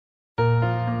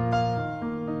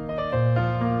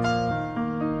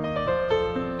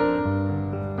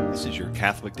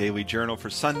Catholic Daily Journal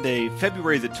for Sunday,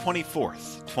 February the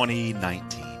 24th,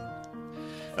 2019.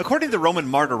 According to the Roman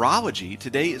Martyrology,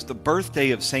 today is the birthday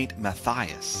of Saint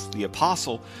Matthias, the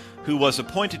apostle who was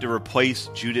appointed to replace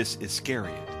Judas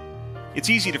Iscariot. It's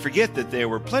easy to forget that there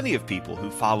were plenty of people who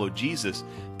followed Jesus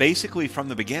basically from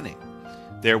the beginning.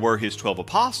 There were his 12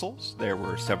 apostles, there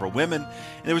were several women,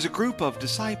 and there was a group of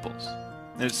disciples.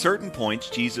 And at certain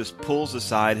points, Jesus pulls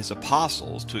aside his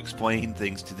apostles to explain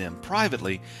things to them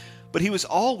privately, but he was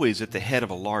always at the head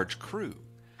of a large crew.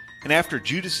 And after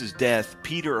Judas's death,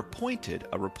 Peter appointed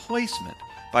a replacement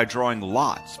by drawing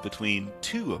lots between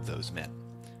two of those men,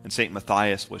 and St.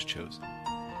 Matthias was chosen.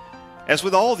 As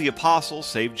with all the apostles,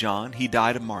 save John, he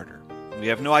died a martyr. We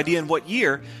have no idea in what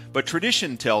year, but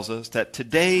tradition tells us that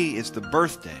today is the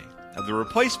birthday of the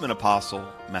replacement apostle,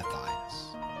 Matthias.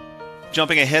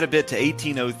 Jumping ahead a bit to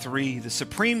 1803, the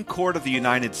Supreme Court of the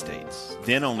United States,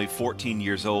 then only 14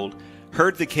 years old,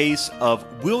 heard the case of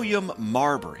William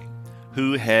Marbury,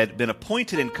 who had been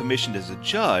appointed and commissioned as a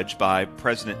judge by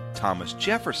President Thomas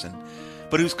Jefferson,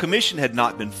 but whose commission had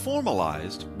not been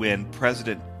formalized when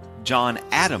President John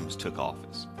Adams took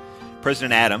office.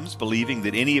 President Adams, believing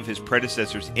that any of his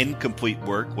predecessors' incomplete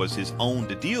work was his own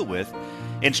to deal with,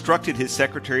 instructed his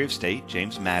Secretary of State,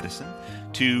 James Madison,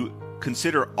 to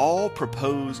consider all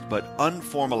proposed but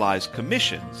unformalized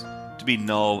commissions to be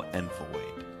null and void.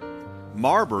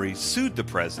 Marbury sued the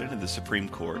president and the Supreme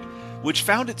Court, which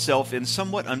found itself in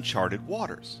somewhat uncharted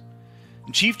waters.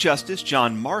 Chief Justice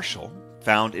John Marshall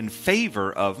found in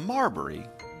favor of Marbury,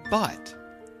 but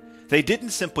they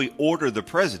didn't simply order the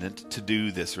president to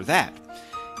do this or that.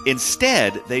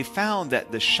 Instead, they found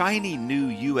that the shiny new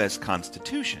U.S.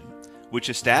 Constitution, which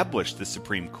established the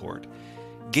Supreme Court,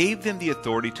 gave them the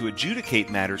authority to adjudicate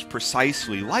matters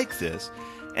precisely like this,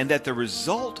 and that the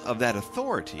result of that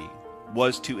authority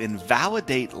was to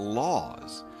invalidate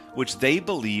laws which they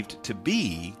believed to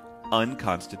be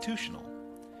unconstitutional.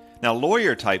 Now,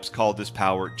 lawyer types called this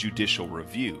power judicial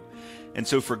review, and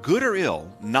so for good or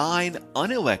ill, 9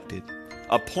 unelected,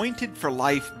 appointed for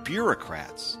life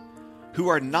bureaucrats who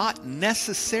are not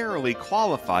necessarily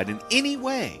qualified in any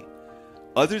way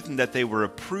other than that they were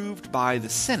approved by the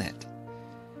Senate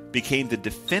became the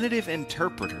definitive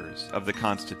interpreters of the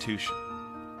Constitution.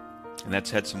 And that's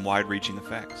had some wide-reaching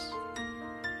effects.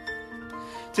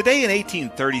 Today in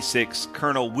 1836,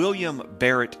 Colonel William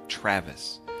Barrett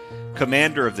Travis,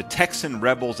 commander of the Texan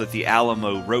rebels at the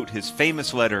Alamo, wrote his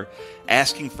famous letter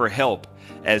asking for help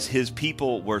as his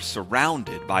people were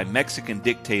surrounded by Mexican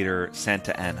dictator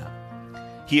Santa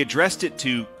Anna. He addressed it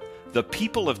to the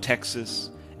people of Texas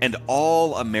and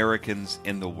all Americans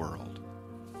in the world.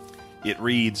 It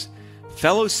reads,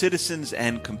 "Fellow citizens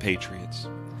and compatriots,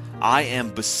 I am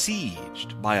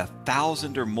besieged by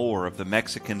 1,000 or more of the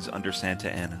Mexicans under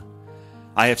Santa Anna.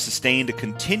 I have sustained a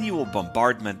continual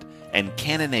bombardment and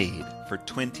cannonade for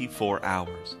 24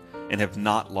 hours and have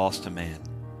not lost a man.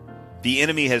 The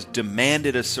enemy has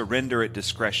demanded a surrender at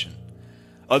discretion.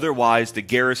 Otherwise, the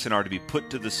garrison are to be put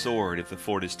to the sword if the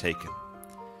fort is taken.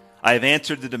 I have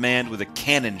answered the demand with a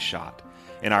cannon shot,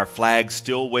 and our flag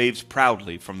still waves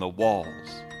proudly from the walls.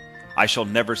 I shall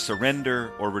never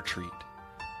surrender or retreat.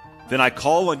 Then I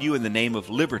call on you in the name of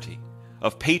liberty,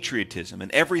 of patriotism, and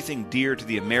everything dear to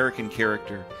the American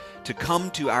character to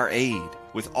come to our aid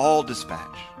with all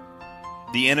dispatch.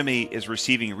 The enemy is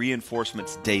receiving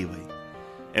reinforcements daily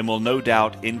and will no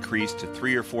doubt increase to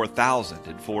 3,000 or 4,000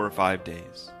 in 4 or 5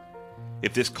 days.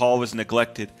 If this call is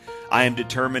neglected, I am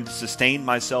determined to sustain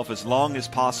myself as long as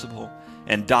possible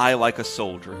and die like a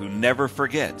soldier who never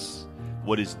forgets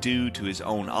what is due to his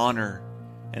own honor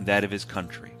and that of his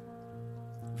country.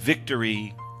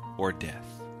 Victory or death."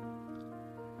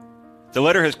 The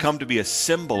letter has come to be a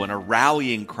symbol and a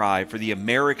rallying cry for the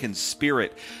American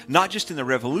spirit, not just in the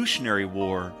Revolutionary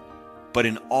War, but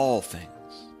in all things.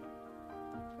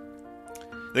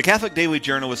 The Catholic Daily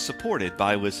Journal is supported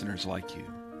by listeners like you.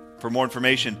 For more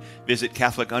information, visit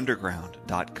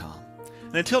CatholicUnderground.com.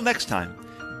 And until next time,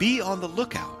 be on the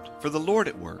lookout for the Lord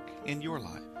at work in your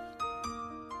life.